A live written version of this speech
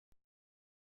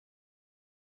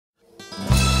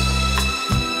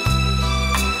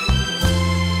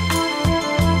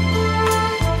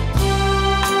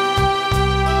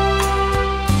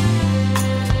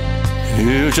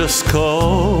just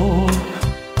call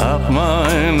up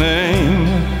my name,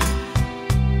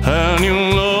 and you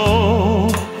know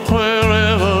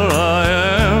wherever I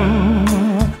am,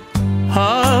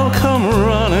 I'll come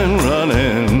running,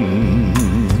 running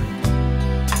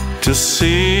to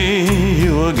see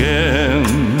you again.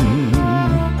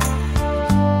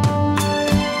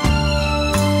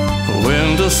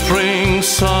 Winter, spring,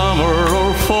 summer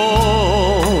or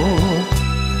fall,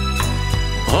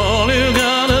 all you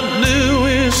gotta do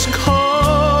is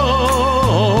call,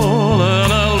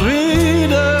 and I'll be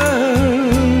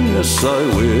there. Yes, I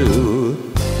will.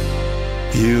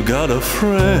 You got a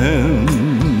friend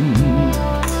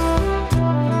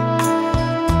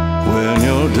when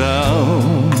you're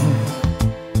down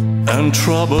and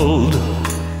troubled,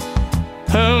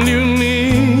 and you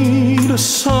need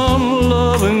some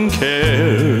love and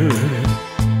care,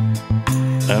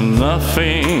 and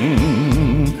nothing,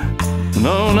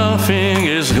 no, nothing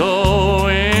is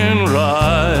going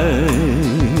right.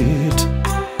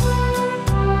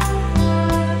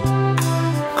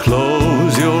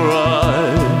 Close your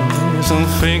eyes and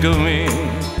think of me,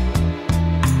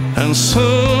 and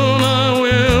soon I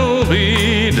will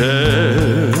be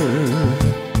there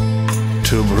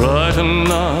to brighten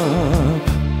up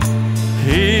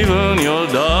even your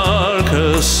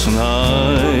darkest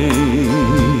nights.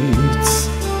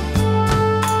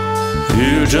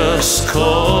 You just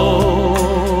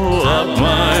call up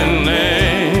my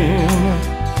name,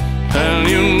 and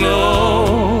you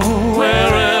know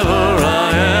wherever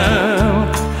I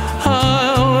am,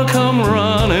 I'll come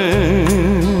running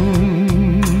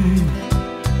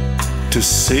to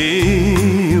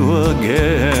see you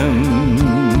again.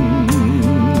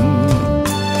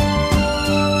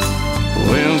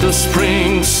 Winter,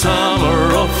 spring, summer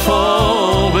or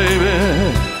fall, baby,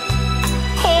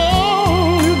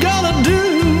 all you gotta do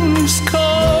is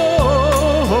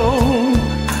call,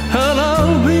 and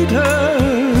I'll be there.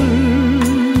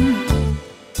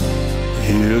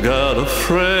 You got a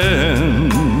friend.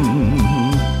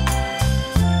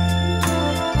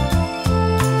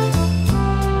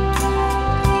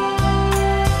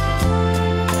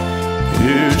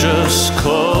 You just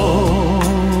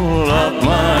call up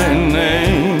my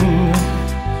name,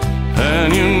 and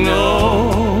you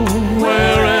know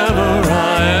wherever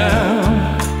I am,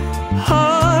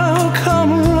 I'll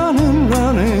come running,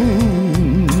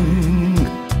 running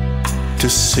to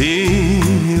see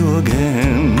you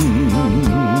again.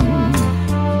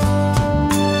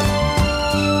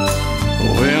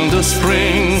 Winter,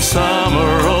 spring,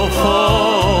 summer or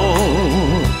fall,